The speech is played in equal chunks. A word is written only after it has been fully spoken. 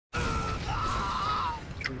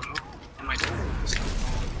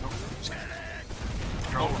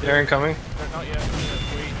They're incoming. Not yet.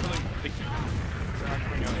 Wait till they're not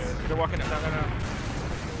coming out yet. They're walking out.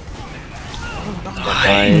 No.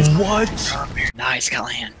 Nice. What? Nice,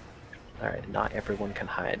 Callahan. Alright, not everyone can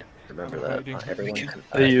hide. Remember that. Not everyone can hide.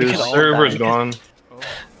 They use server's gone. Oh.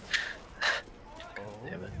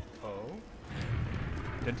 Damn it. Oh.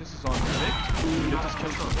 Dentist is on medic. Dentist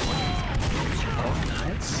kills him. Oh,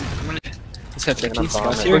 nice. Let's have 50 Look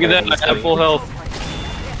Scott's at here. Look at that, I have full health.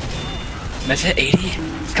 That's at 80.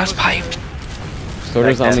 Scott's piped.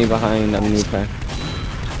 Soldier's on me behind. I'm new pack.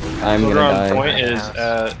 I'm Soldier gonna on die. point is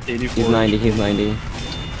at 84. He's 90. He's 90.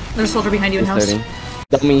 There's a soldier behind you in He's house. 30.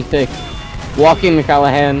 Dummy thick. Walking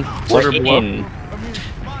Callahan. Soldier Walk below. in.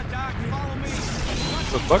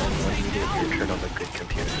 The fuck? You turn on the good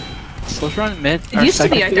computer. Soldier on mid. It used to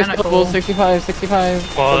be identical. 65.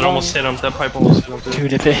 65. Well, it almost hit him. That pipe almost hit him too.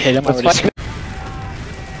 Dude, if it hit him, I Let's would fight. have.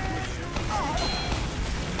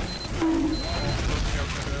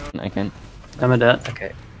 I can. I'm a dead.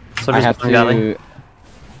 Okay. So I have to.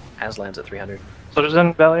 Aslan's at 300. Soldier's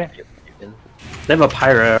in valley. You in? They have a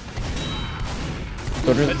pyro.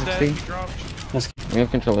 Soldier's Med's at dead. 60. He dropped. We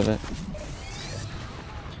have control of it.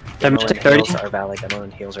 That Demo took and 30. heals are valley. Demo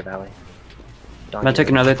and heals are valley. I'm gonna take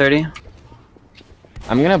another 30.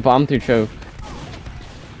 I'm gonna bomb through choke.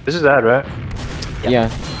 This is that, right? Yeah.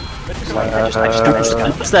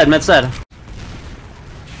 Med's dead. Med's dead.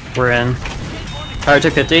 We're in. Pyro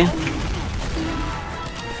took 50.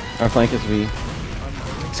 Our flank is weak.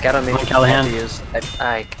 Scout on me. On Callahan.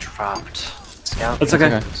 I dropped. Scout. That's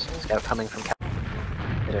okay. Scout coming from Cal.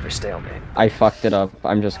 Hit every stalemate. I fucked it up.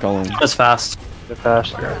 I'm just going. That's fast. They're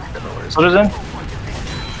fast. Soldier's in.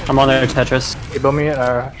 I'm on there, Tetris. You bomb me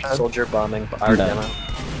at Soldier bombing our dead. demo.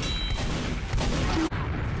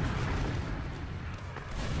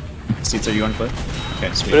 Seats, are you on foot? Okay,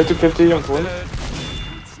 But sweet. I took 50 on point.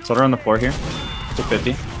 Soldier on the floor here. Took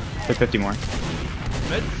 50. Took 50 more.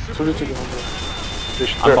 Soldier took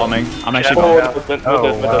 100. I'm bombing. I'm actually bombing.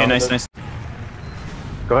 Okay, nice, nice.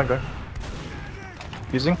 Go ahead, go ahead.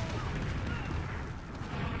 Using.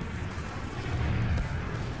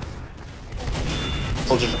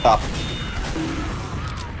 Soldier's top.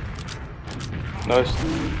 Nice.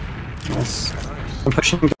 Nice. I'm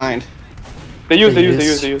pushing behind. They use.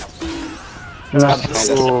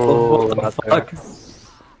 Oh, what the fuck?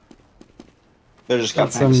 They're just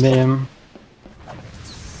That's a meme.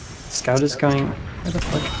 Scout is going. Where the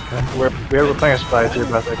fuck? We're playing a spy too,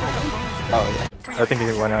 but I Oh, think he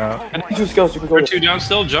went out. Two scouts, you can go. We're 2 down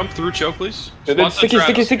still. Jump through choke, please. Sticky.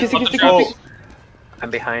 I'm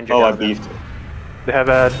behind you. Oh, I down. beefed. They have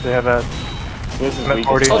ad. This is I'm at weak.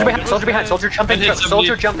 40. Soldier behind. Soldier behind. Soldier jumping. Hit Choke. 70.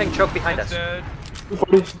 Soldier jumping. Choke behind us. Dead.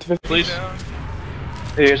 40 to 50. Please. Down.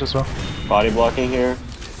 Here's as well. Body blocking here.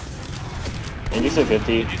 And you said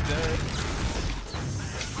 50. He's dead.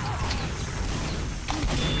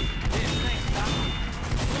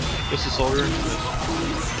 This is soldier.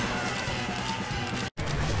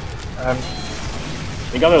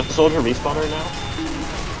 We got a soldier respawner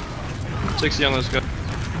now. 60 on this guy.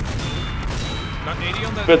 Not 80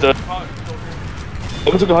 on that. Good, Pot.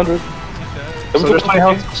 Open took 100. He's dead. Open took 20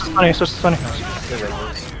 health. This is 20.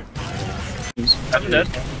 I'm dead.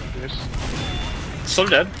 So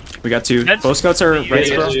dead. We got 2. Both scouts are right.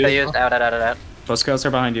 They used out. Both scouts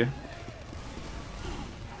are behind you.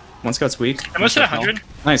 One scout's weak. I must hit 100.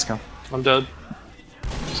 Nice, Cal. I'm dead.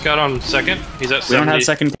 Scout on second. He's at 70. We don't have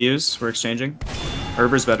second views. We're exchanging.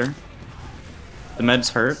 Herber's better. The med's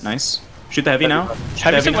hurt. Nice. Shoot the heavy now. Shoot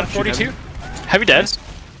Heavy's the at heavy now. Shoot 142. Heavy dead.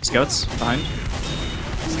 Scouts behind.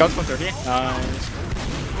 Scout's 130.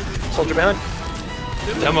 Soldier behind.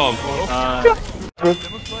 Demo.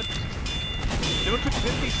 Demo took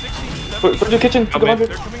 50, 60, 70. For the kitchen. Took 100.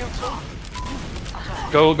 They're coming out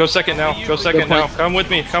slow. Go second now. Go second now. Come with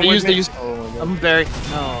me. Come with me. I'm very.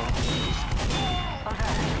 No.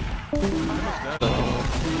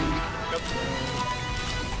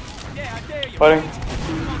 Fighting.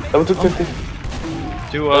 Demo took 50.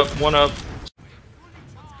 2 up. 1 up.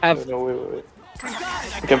 No, wait.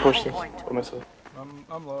 I can push this by myself.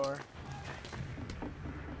 I'm lower.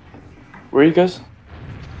 Where are you guys?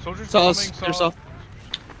 Soldiers Saw coming. us. Yourself.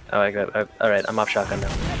 Oh, I got. Alright, I'm off shotgun now.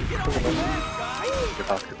 Your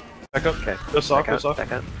pocket. Back up. Okay. Go soft. Back Go out. soft.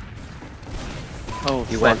 Back out. Oh,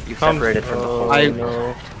 You separated from the whole. I-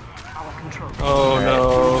 No. Oh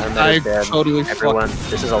no. Our med is dead. totally Everyone,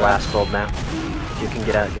 this is a last gold map. If you can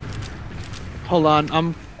get out. Hold on.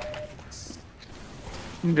 I'm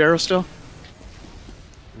Darrow still.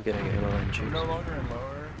 I'm getting ammo and juice. No longer in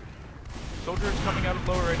lower. Soldiers coming out of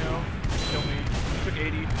lower right now. Kill me. took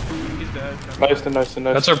 80. He's dead. Nice.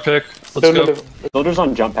 That's our pick. Let's No, go. no. Soldier's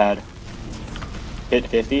on jump pad. Hit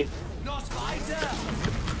 50.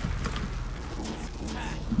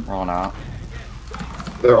 Rolling out.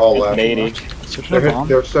 They're all left. 80.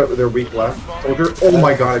 They're weak left. Soldier. Oh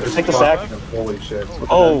my god! I just Take the fucked sack. him. Holy shit.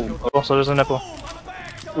 Oh. Also, there's a nipple.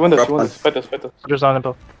 You win this. Fight this. There's a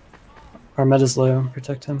nipple. Our med is low.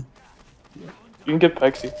 Protect him. You can get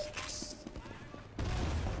peg seats.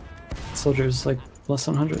 Soldier's like less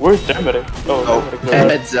than 100. Where's their medic? Oh,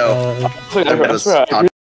 Heads out. I swear, I